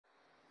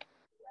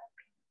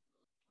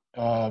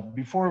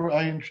Before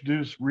I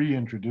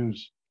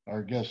reintroduce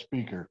our guest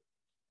speaker,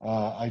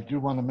 I do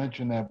want to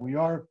mention that we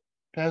are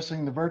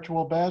passing the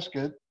virtual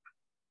basket,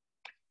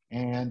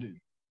 and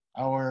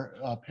our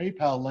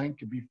PayPal link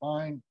can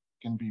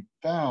be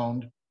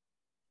found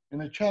in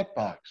the chat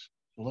box.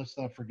 So let's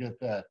not forget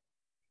that.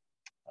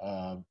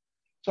 Uh,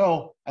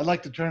 so I'd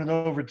like to turn it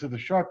over to the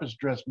sharpest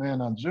dressed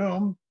man on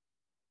Zoom,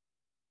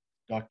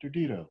 Dr.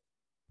 Ditoh.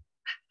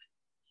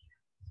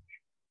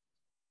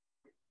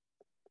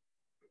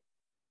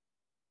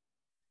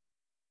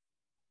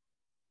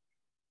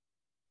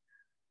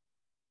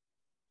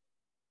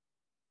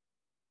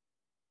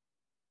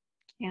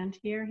 Can't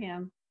hear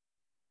him.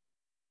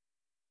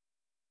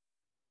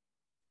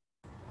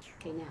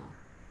 Okay, now.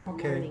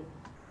 Okay. Morning.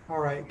 All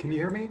right. Can you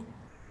hear me?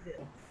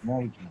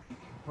 Right.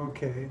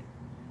 Okay.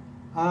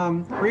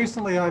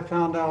 Recently, I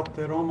found out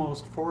that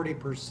almost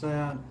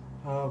 40%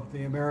 of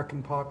the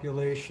American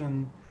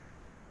population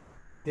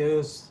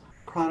is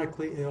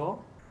chronically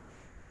ill,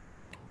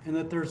 and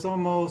that there's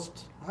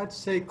almost, I'd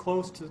say,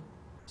 close to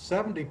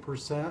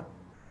 70%.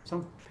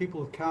 Some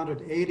people have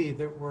counted 80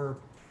 that were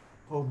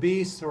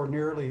obese or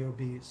nearly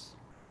obese.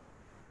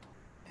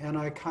 And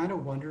I kind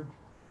of wondered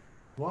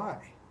why.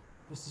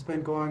 This has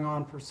been going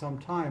on for some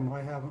time.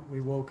 Why haven't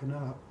we woken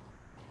up?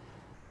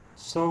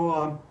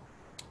 So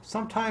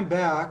some time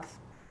back,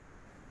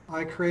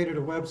 I created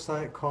a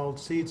website called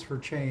Seeds for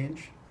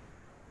Change.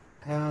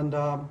 And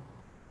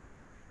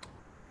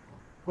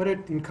what it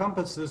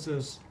encompasses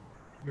is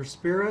your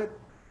spirit,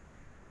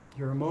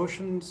 your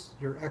emotions,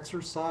 your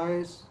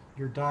exercise,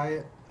 your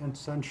diet, and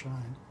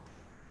sunshine.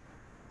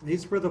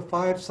 These were the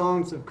 5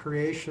 songs of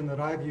creation that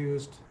I've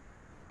used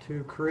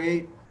to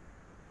create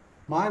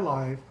my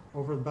life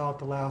over about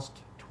the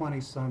last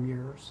 20-some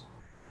years.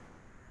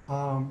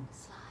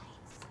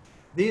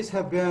 These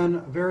have been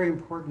a very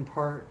important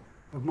part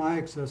of my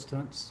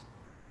existence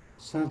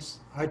since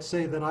I'd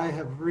say that I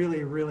have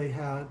really, really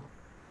had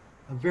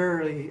a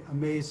very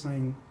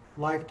amazing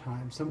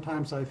lifetime.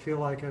 Sometimes I feel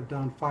like I've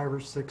done 5 or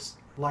 6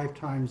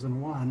 lifetimes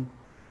in one.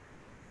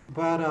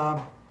 But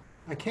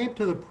I came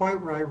to the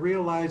point where I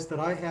realized that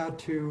I had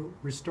to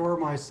restore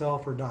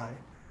myself or die.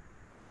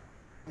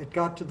 It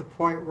got to the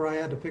point where I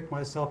had to pick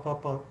myself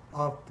up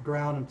off the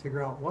ground and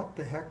figure out what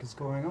the heck is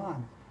going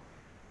on.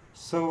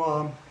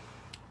 So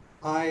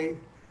I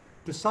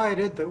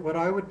decided that what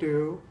I would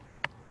do,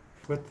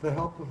 with the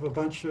help of a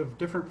bunch of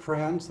different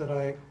friends that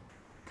I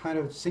kind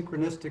of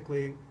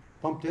synchronistically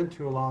bumped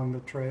into along the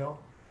trail,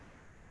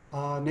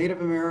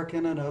 Native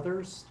American and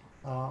others,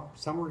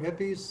 some were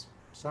hippies,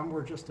 some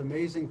were just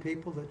amazing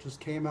people that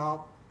just came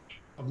out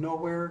of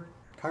nowhere,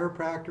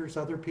 chiropractors,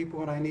 other people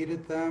when I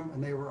needed them,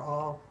 and they were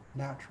all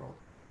natural.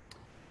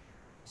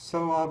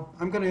 So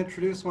I'm going to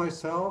introduce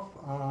myself.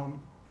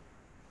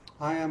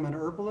 I am an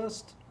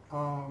herbalist,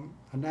 a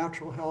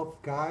natural health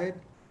guide,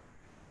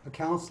 a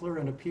counselor,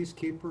 and a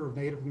peacekeeper of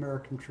Native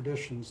American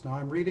traditions. Now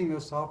I'm reading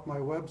this off my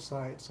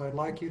website, so I'd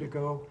like you to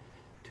go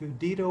to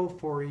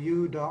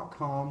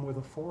ditoh4u.com with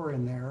a 4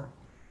 in there,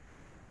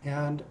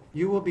 and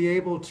you will be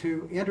able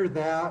to enter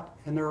that,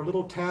 and there are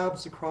little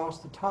tabs across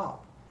the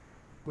top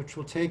which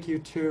will take you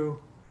to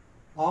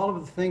all of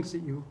the things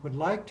that you would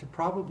like to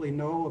probably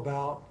know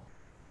about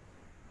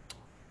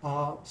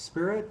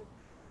spirit.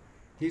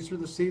 These are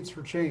the seeds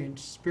for change: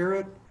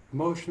 spirit,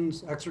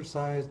 emotions,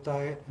 exercise,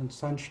 diet, and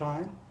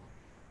sunshine.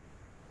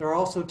 There are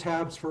also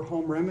tabs for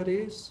home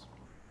remedies,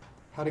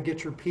 how to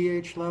get your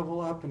pH level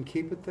up and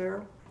keep it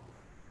there.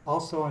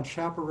 Also on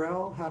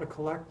chaparral, how to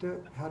collect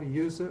it, how to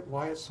use it,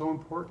 why it's so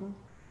important.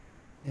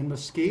 In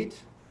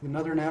mesquite,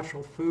 another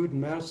natural food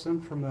and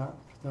medicine from the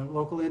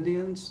local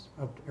Indians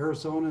of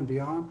Arizona and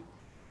beyond.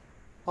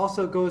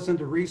 Also goes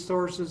into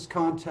resources,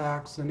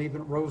 contacts, and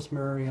even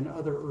rosemary and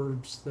other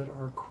herbs that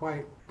are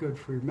quite good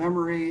for your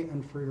memory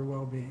and for your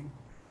well-being.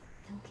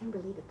 Tell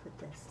Kimberly to put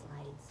the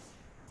slides.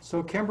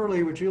 So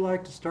Kimberly, would you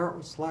like to start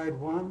with slide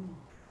 1?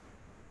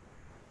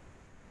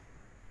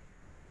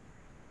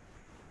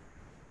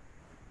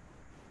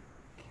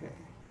 Okay.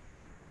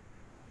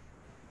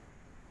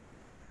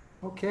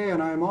 Okay,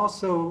 and I'm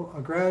also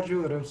a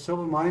graduate of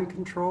Civil Mind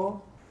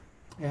Control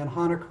and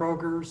Hannah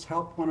Kroger's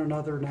Help One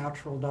Another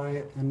Natural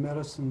Diet and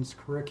Medicines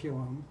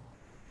curriculum.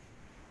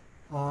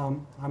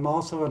 I'm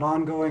also an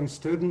ongoing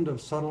student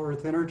of Subtle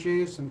Earth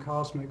Energies and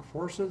Cosmic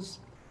Forces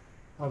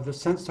of the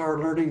Sensar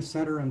Learning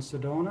Center in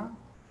Sedona,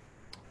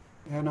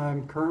 and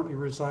I'm currently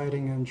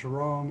residing in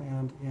Jerome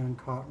and in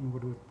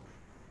Cottonwood with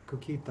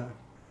Coquita.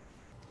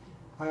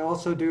 I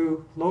also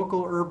do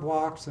local herb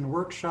walks and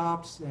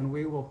workshops, and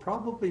we will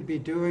probably be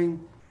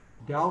doing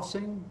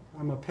dowsing.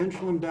 I'm a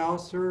pendulum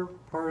dowser,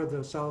 part of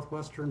the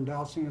Southwestern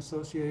Dowsing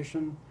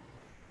Association,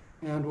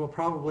 and we'll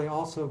probably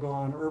also go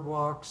on herb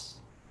walks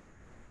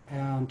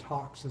and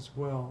talks as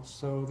well.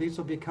 So these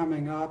will be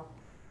coming up,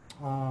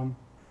 and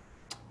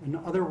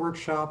other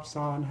workshops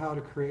on how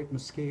to create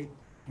mesquite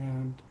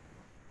and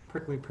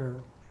prickly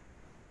pear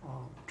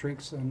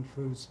drinks and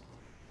foods.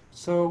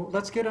 So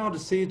let's get on to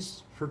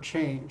seeds for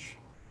change.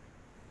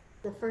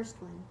 The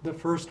first one. The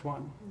first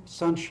one,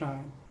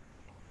 sunshine.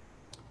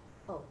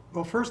 Oh,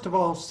 Well, first of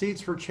all,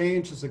 Seeds for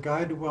Change is a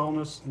guide to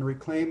wellness and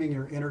reclaiming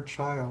your inner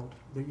child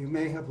that you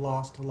may have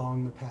lost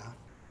along the path.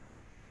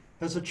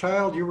 As a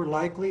child, you were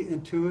likely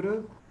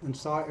intuitive and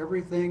saw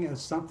everything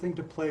as something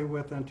to play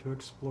with and to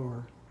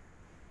explore.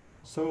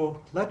 So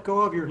let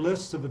go of your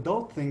lists of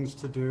adult things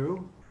to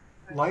do,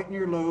 lighten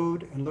your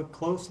load, and look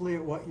closely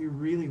at what you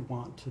really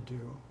want to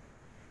do.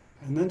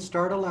 And then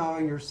start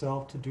allowing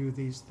yourself to do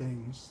these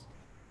things.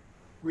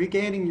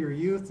 Regaining your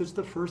youth is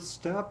the first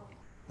step.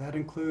 That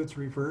includes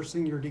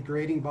reversing your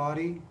degrading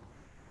body,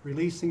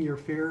 releasing your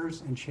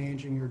fears, and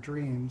changing your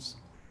dreams.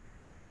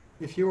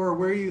 If you are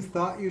where you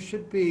thought you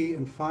should be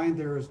and find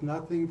there is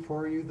nothing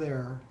for you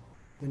there,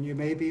 then you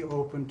may be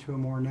open to a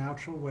more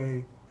natural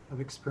way of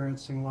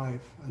experiencing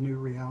life, a new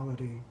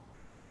reality.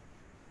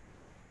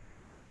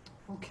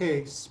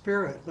 Okay,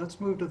 spirit, let's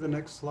move to the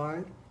next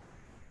slide.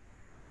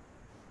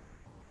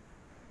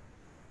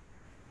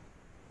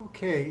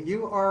 Okay,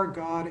 you are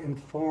God in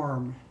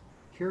form,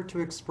 here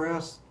to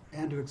express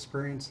and to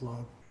experience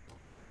love.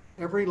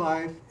 Every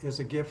life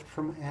is a gift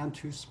from and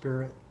to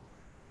spirit.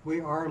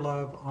 We are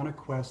love on a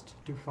quest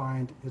to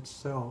find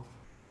itself.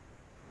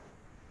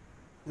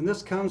 And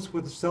this comes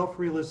with the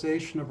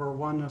self-realization of our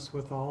oneness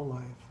with all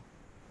life.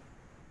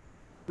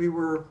 We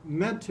were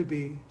meant to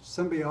be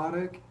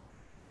symbiotic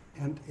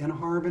and in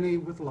harmony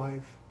with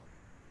life,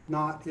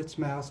 not its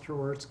master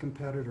or its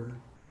competitor.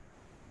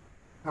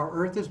 Our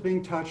earth is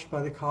being touched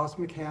by the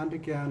cosmic hand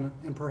again,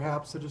 and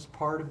perhaps it is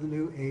part of the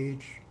new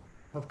age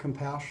of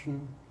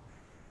compassion,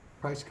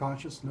 Christ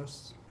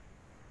consciousness.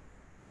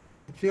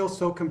 It feels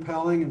so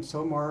compelling and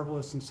so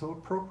marvelous and so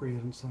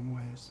appropriate in some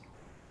ways.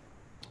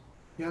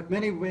 Yet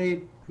many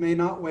may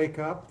not wake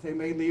up. They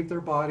may leave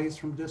their bodies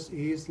from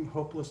dis-ease and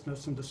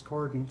hopelessness and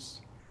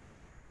discordance.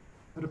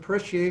 But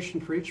appreciation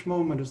for each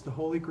moment is the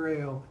Holy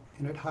Grail,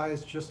 and it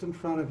hides just in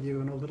front of you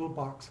in a little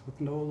box with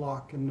no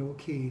lock and no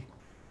key.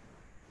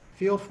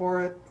 Feel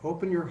for it,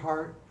 open your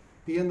heart,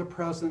 be in the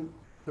present,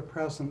 the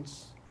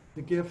presence,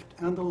 the gift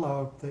and the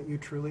love that you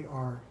truly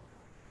are.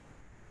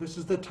 This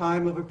is the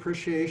time of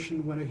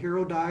appreciation when a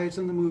hero dies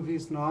in the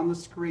movies and on the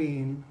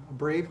screen, a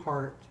brave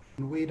heart,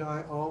 and we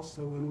die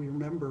also when we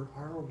remember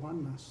our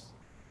oneness.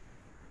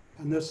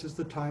 And this is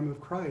the time of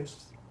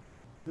Christ.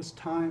 This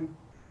time,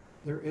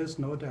 there is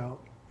no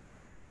doubt.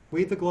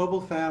 We, the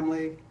global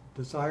family,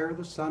 desire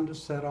the sun to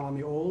set on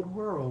the old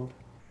world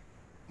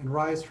and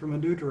rise from a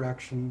new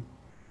direction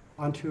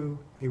onto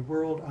a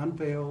world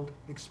unveiled,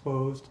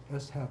 exposed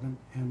as heaven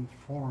in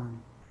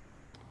form.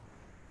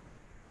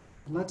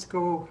 Let's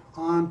go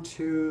on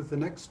to the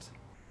next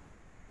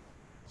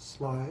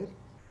slide,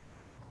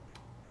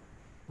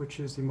 which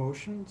is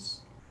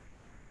emotions.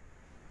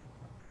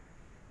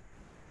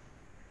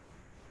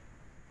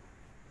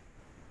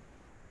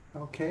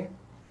 Okay.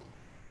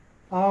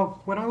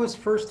 When I was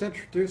first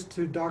introduced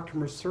to Dr.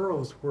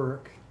 Mercero's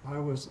work, I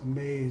was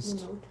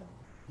amazed.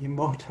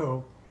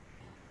 Emoto.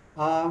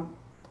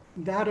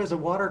 That is a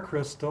water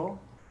crystal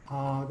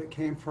that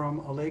came from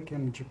a lake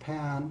in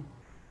Japan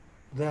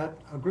that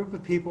a group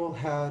of people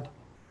had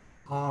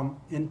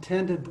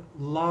intended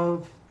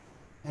love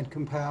and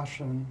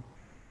compassion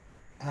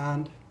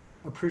and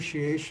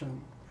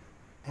appreciation.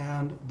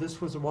 And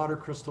this was a water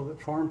crystal that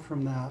formed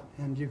from that.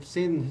 And you've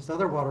seen his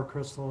other water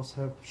crystals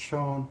have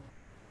shown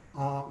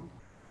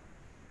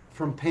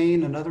from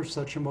pain and other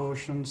such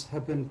emotions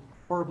have been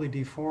horribly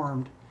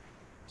deformed.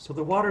 So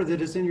the water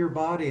that is in your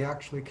body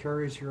actually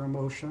carries your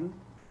emotion.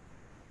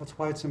 That's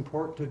why it's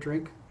important to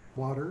drink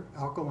water.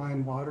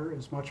 Alkaline water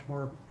is much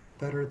more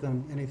better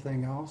than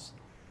anything else.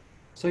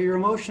 So your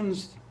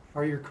emotions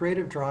are your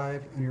creative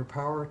drive and your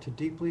power to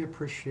deeply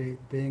appreciate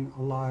being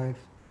alive.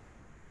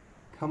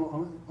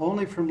 Come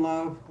only from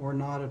love or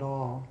not at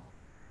all.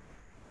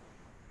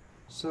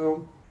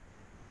 So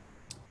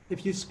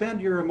if you spend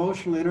your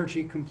emotional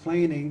energy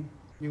complaining,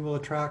 you will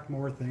attract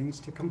more things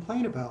to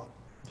complain about.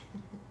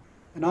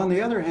 And on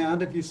the other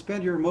hand, if you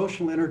spend your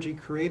emotional energy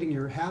creating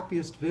your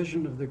happiest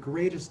vision of the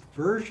greatest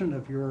version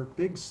of your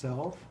big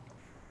self,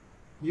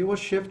 you will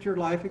shift your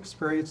life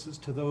experiences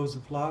to those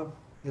of love,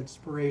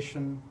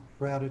 inspiration,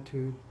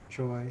 gratitude,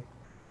 joy,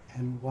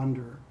 and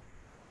wonder.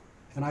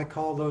 And I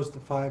call those the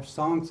 5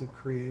 songs of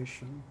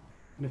creation.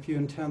 And if you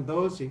intend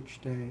those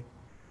each day,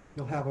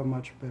 you'll have a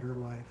much better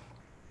life.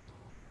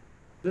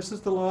 This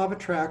is the law of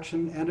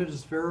attraction, and it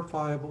is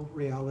verifiable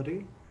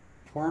reality,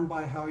 formed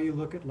by how you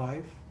look at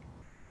life.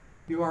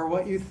 You are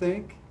what you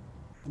think,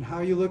 and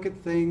how you look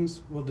at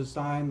things will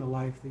design the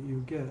life that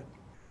you get.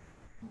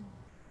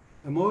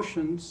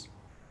 Emotions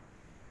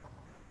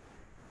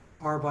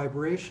are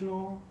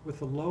vibrational, with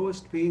the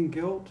lowest being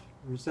guilt,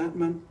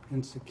 resentment,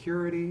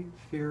 insecurity,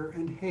 fear,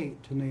 and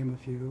hate, to name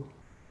a few.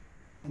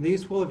 And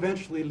these will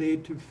eventually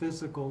lead to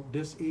physical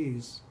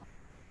dis-ease.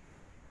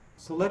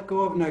 So let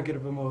go of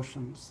negative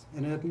emotions,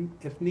 and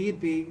if need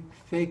be,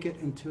 fake it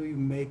until you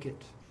make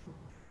it,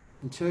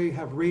 until you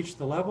have reached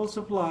the levels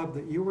of love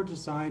that you were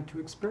designed to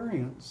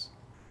experience.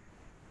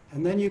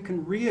 And then you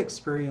can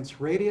re-experience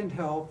radiant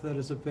health that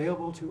is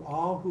available to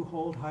all who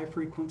hold high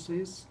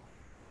frequencies.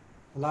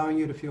 allowing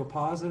you to feel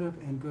positive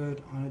and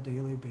good on a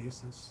daily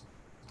basis.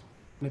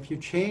 And if you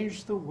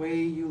change the way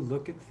you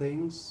look at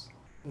things,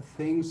 the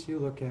things you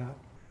look at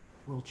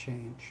will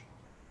change.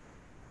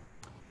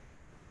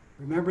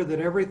 Remember that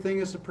everything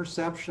is a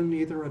perception,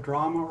 either a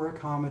drama or a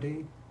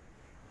comedy,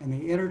 and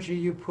the energy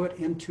you put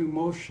into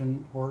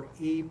motion, or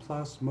E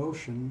plus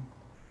motion,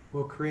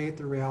 will create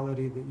the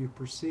reality that you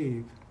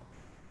perceive.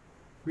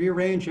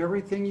 Rearrange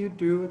everything you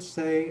do and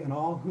say and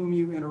all whom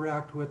you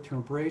interact with to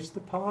embrace the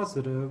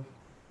positive,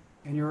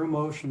 and your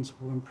emotions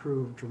will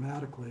improve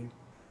dramatically.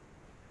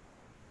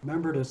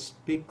 Remember to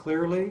speak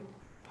clearly,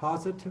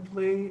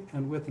 positively,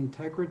 and with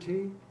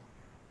integrity,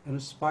 and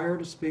aspire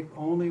to speak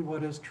only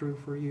what is true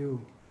for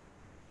you.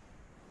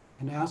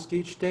 And ask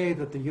each day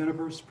that the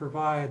universe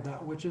provide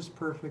that which is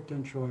perfect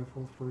and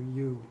joyful for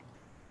you.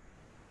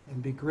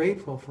 And be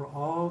grateful for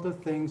all the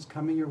things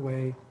coming your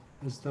way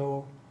as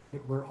though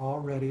it were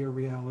already a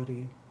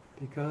reality,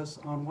 because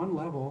on one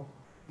level,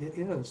 it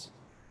is.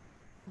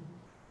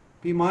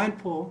 Be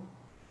mindful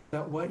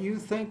that what you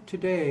think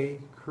today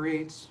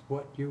creates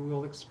what you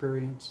will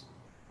experience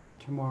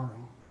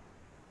tomorrow.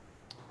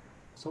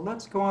 So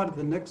let's go on to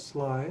the next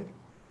slide,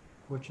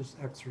 which is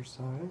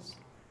exercise.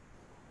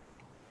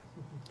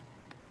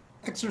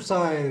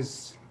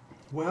 Exercise.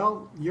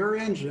 Well, your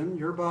engine,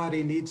 your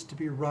body needs to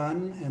be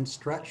run and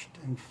stretched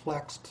and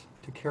flexed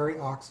to carry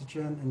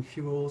oxygen and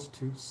fuels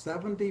to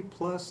 70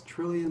 plus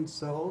trillion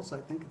cells, I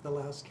think at the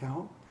last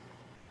count,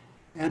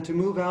 and to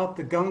move out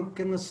the gunk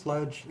and the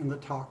sludge and the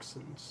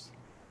toxins.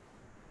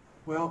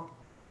 Well,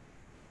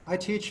 I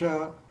teach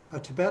a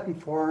Tibetan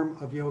form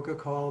of yoga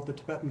called the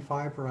Tibetan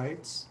Five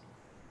Rites.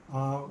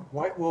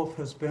 White Wolf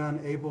has been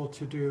able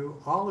to do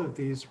all of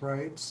these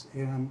rites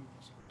in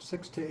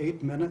 6 to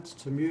 8 minutes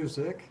to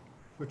music,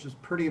 which is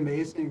pretty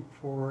amazing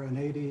for an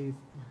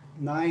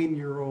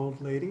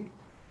 89-year-old lady.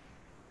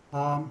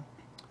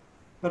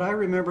 But I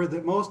remember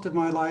that most of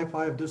my life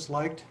I have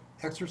disliked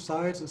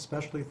exercise,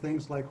 especially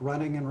things like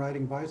running and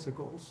riding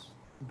bicycles.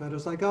 But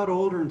as I got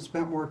older and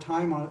spent more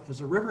time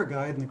as a river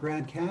guide in the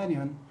Grand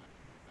Canyon,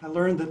 I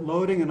learned that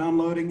loading and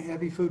unloading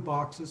heavy food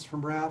boxes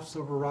from rafts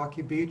over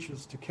rocky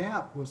beaches to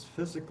camp was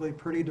physically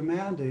pretty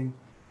demanding,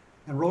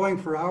 and rowing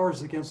for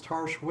hours against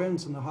harsh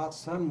winds in the hot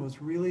sun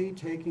was really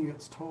taking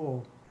its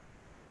toll.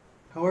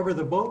 However,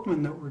 the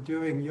boatmen that were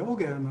doing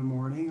yoga in the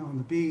morning on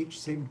the beach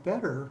seemed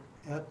better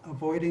at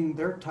avoiding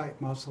their tight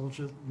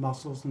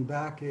muscles and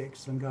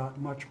backaches and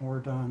got much more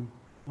done,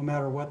 no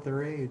matter what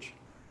their age.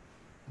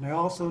 And I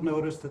also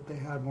noticed that they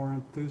had more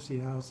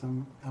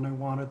enthusiasm, and I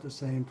wanted the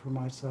same for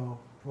myself.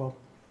 Well,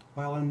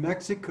 while in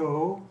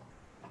Mexico,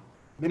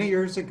 many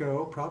years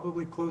ago,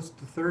 probably close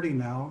to 30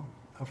 now,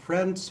 a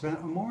friend spent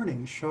a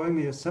morning showing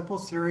me a simple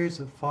series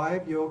of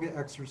 5 yoga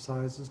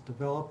exercises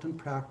developed and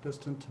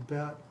practiced in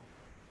Tibet,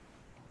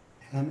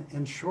 and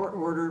in short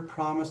order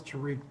promised to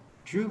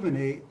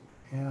rejuvenate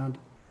and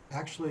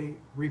actually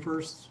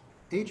reverse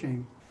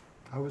aging.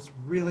 I was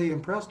really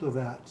impressed with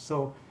that.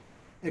 So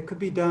it could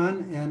be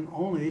done in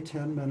only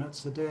 10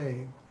 minutes a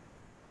day.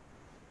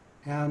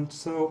 And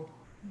so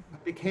I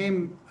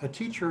became a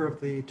teacher of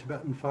the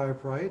Tibetan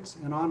Five Rites,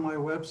 and on my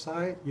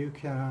website you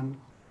can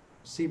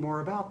see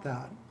more about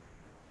that.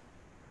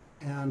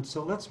 And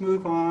so let's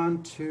move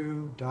on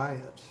to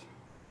diet.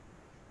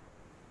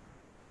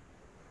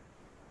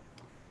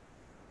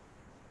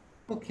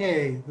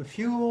 Okay, the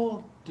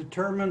fuel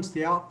determines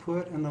the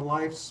output and the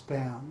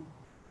lifespan.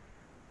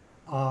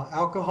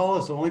 Alcohol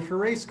is only for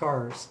race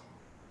cars.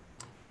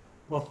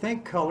 Well,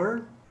 think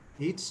color,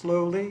 eat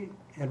slowly,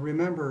 and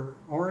remember,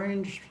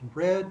 orange,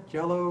 red,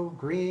 yellow,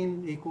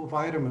 green equal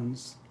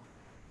vitamins.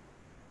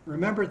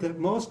 Remember that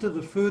most of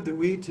the food that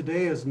we eat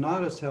today is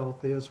not as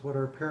healthy as what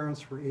our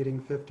parents were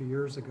eating 50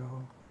 years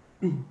ago.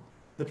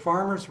 That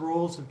farmers'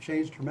 roles have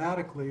changed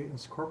dramatically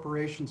as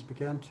corporations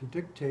began to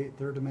dictate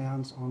their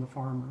demands on the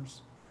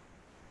farmers.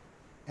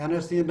 And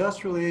as the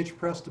industrial age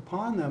pressed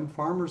upon them,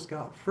 farmers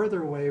got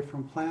further away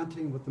from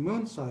planting with the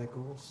moon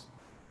cycles,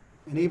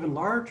 and even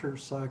larger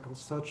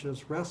cycles such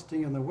as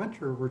resting in the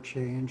winter were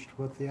changed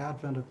with the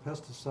advent of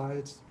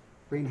pesticides,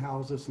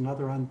 greenhouses, and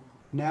other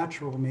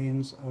unnatural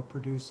means of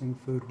producing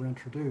food were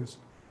introduced.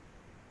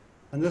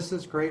 And this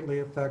has greatly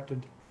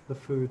affected the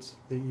foods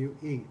that you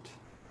eat.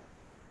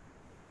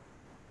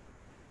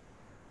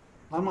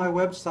 On my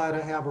website,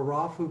 I have a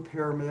raw food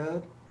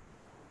pyramid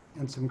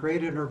and some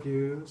great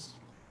interviews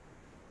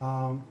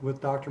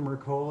with Dr.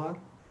 Mercola,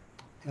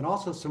 and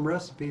also some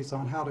recipes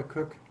on how to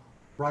cook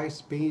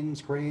rice,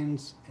 beans,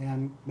 grains,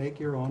 and make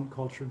your own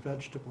cultured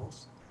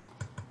vegetables.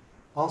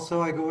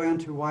 Also, I go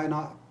into why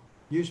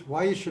you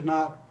should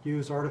not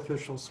use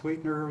artificial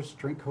sweeteners,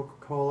 drink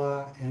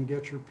Coca-Cola, and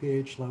get your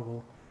pH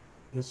level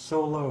is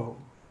so low.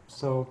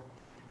 So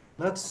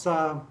let's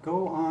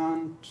go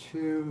on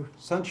to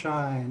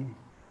sunshine.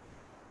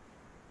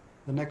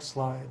 The next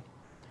slide.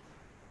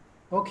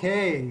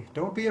 Okay,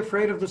 don't be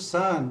afraid of the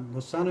sun.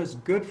 The sun is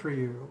good for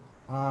you.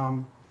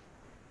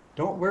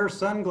 Don't wear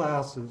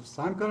sunglasses.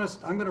 I'm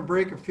gonna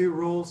break a few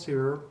rules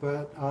here,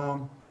 but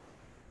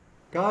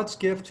God's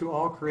gift to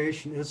all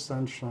creation is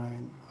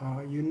sunshine.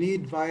 You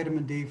need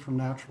vitamin D from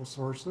natural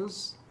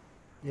sources.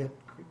 It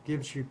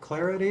gives you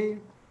clarity.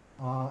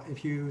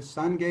 If you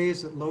sun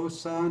gaze at low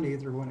sun,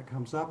 either when it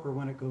comes up or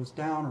when it goes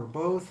down or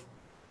both,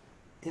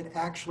 it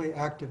actually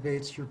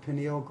activates your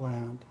pineal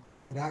gland.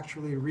 It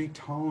actually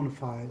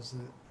retonifies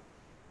it.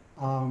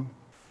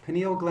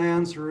 Pineal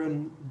glands are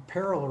in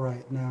peril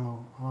right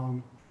now.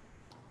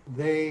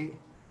 They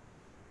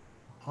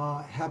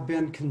have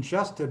been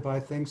congested by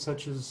things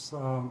such as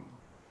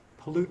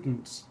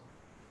pollutants.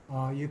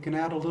 You can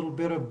add a little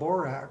bit of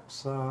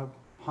borax.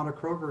 Hannah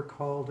Kroger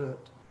called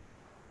it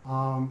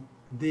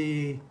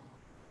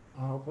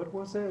what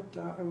was it?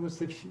 It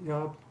was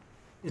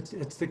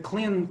it's the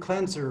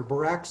cleanser.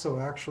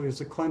 Boraxo actually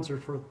is a cleanser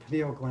for the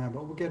pineal gland,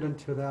 but we'll get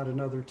into that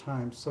another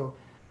time. So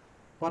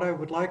what I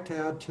would like to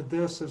add to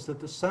this is that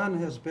the sun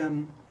has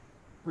been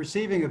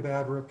receiving a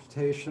bad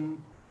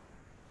reputation,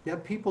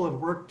 yet people have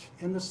worked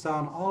in the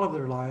sun all of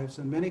their lives,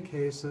 in many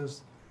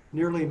cases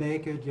nearly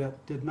naked,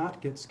 yet did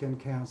not get skin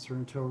cancer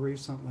until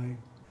recently.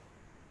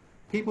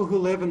 People who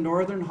live in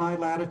northern high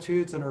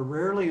latitudes and are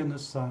rarely in the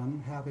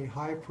sun have a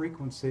high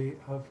frequency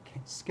of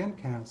skin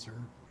cancer,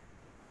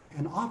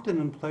 and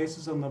often in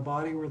places on the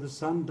body where the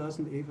sun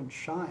doesn't even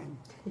shine.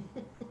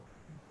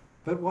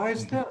 But why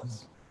is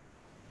this?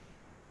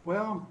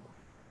 Well,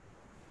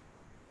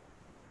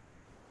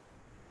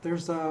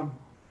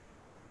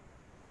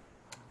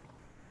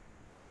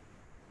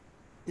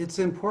 it's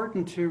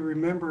important to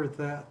remember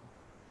that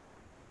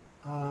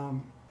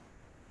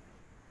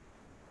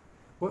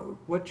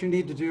what you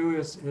need to do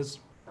is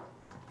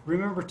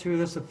remember too,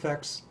 this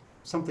affects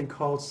something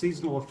called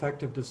seasonal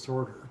affective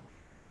disorder.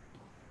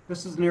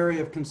 This is an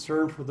area of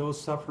concern for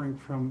those suffering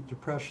from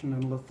depression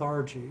and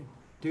lethargy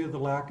due to the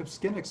lack of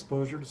skin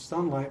exposure to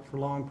sunlight for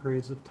long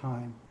periods of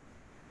time.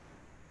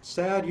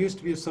 SAD used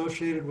to be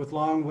associated with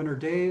long winter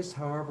days.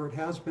 However, it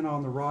has been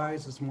on the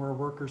rise as more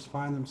workers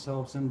find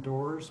themselves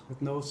indoors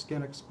with no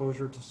skin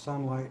exposure to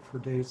sunlight for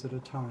days at a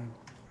time.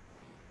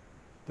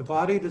 The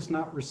body does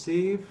not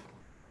receive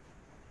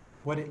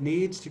what it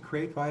needs to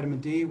create vitamin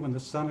D when the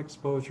sun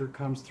exposure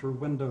comes through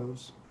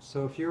windows.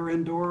 So if you're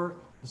indoor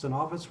as an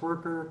office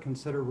worker,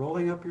 consider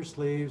rolling up your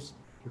sleeves,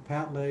 your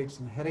pant legs,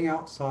 and heading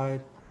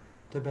outside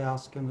to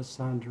bask in the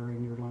sun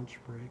during your lunch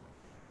break.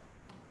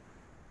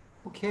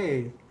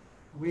 Okay,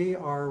 we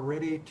are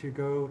ready to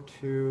go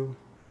to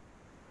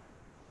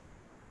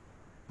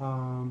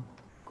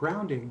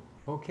grounding.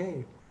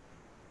 Okay.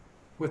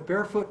 With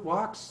barefoot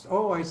walks,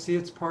 oh, I see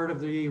it's part of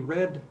the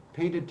red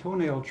painted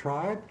toenail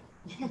tribe.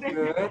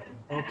 Good.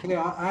 Okay,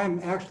 I'm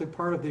actually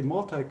part of the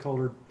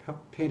multicolored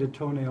painted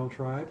toenail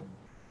tribe.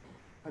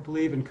 I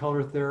believe in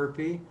color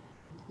therapy.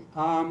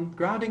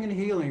 Grounding and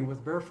healing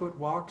with barefoot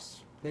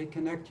walks, they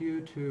connect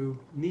you to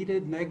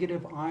needed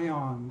negative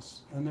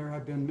ions. And there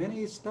have been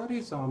many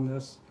studies on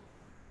this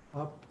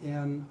up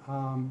in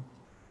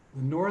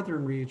the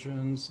northern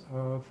regions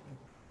of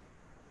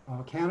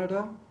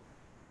Canada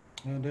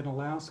and in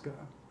Alaska,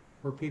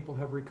 where people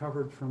have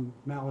recovered from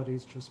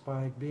maladies just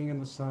by being in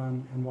the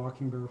sun and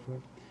walking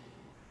barefoot.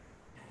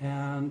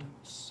 And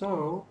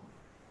so,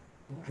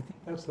 I think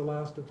that's the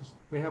last of this.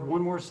 We have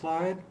one more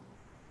slide.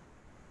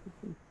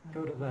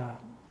 Go to that.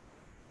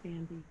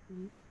 Sandy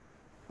feet.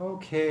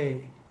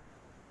 Okay.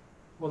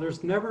 Well,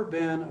 there's never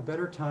been a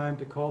better time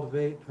to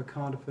cultivate a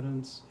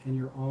confidence in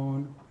your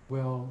own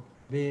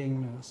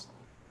well-beingness.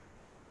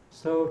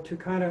 So to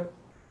kind of,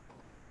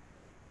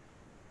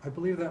 I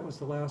believe that was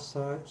the last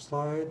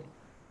slide.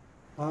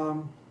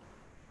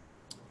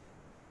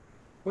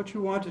 What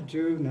you want to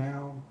do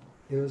now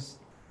is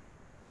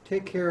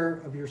take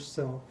care of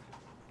yourself,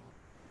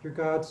 your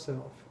God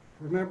self.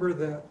 Remember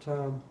that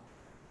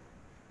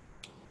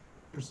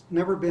there's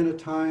never been a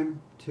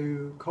time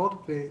to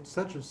cultivate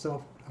such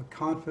a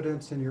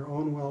confidence in your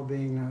own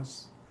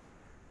well-beingness,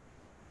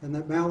 and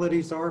that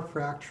maladies are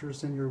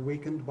fractures in your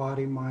weakened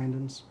body, mind,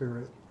 and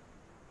spirit,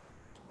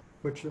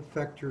 which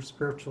affect your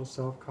spiritual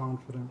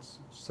self-confidence.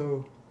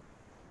 So,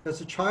 as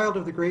a child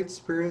of the Great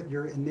Spirit,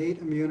 your innate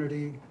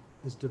immunity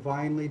is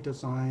divinely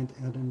designed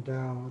and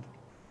endowed.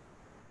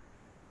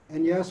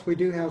 And yes, we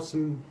do have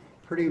some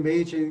pretty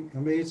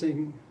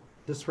amazing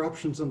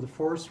disruptions in the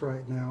force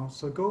right now,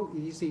 so go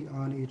easy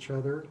on each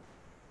other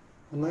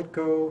and let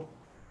go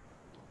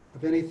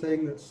of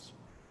anything that's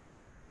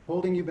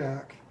holding you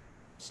back.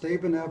 Stay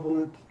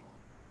benevolent.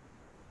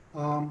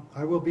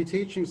 I will be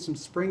teaching some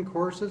spring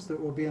courses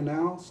that will be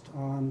announced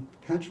on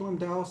pendulum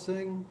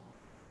dowsing,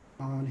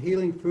 on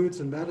healing foods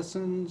and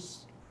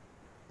medicines,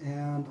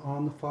 and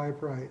on the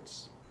 5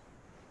 rights.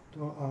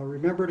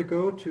 Remember to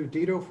go to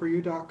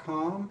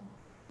ditohforyou.com.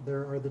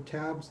 There are the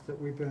tabs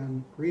that we've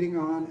been reading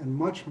on, and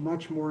much,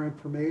 much more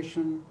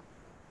information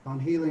on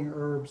healing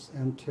herbs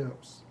and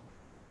tips.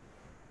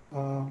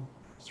 So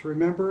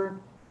remember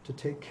to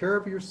take care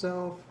of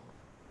yourself,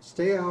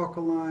 stay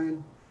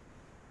alkaline,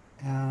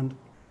 and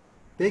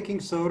baking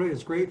soda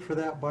is great for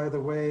that, by the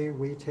way.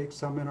 We take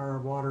some in our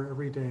water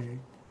every day.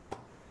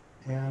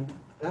 And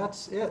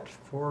that's it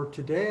for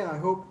today. I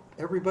hope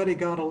everybody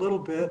got a little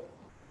bit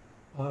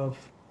of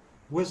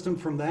wisdom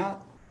from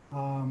that.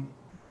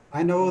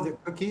 I know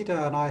that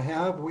Coquita and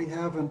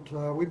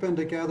we've been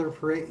together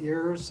for 8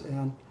 years,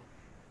 and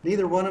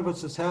neither one of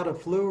us has had a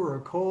flu or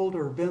a cold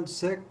or been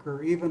sick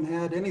or even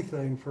had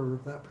anything for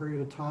that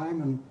period of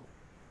time. And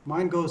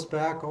mine goes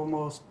back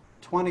almost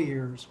 20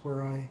 years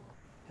where I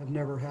have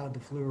never had the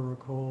flu or a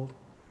cold.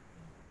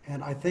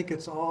 And I think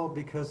it's all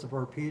because of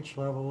our pH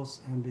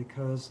levels and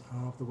because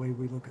of the way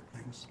we look at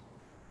things.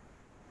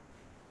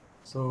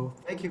 So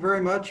thank you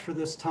very much for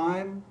this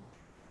time.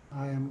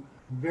 I am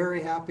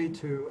very happy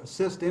to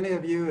assist any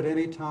of you at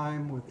any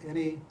time with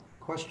any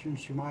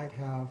questions you might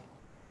have,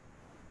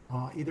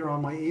 either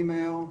on my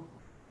email,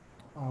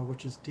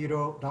 which is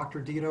Ditoh,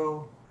 Dr.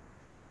 Ditoh,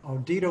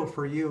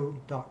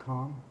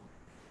 ditohforyou.com,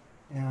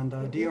 and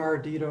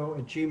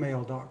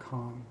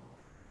drditoh@gmail.com.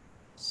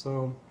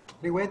 So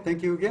anyway,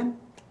 thank you again.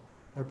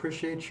 I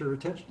appreciate your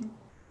attention,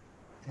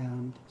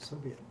 and so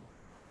be it.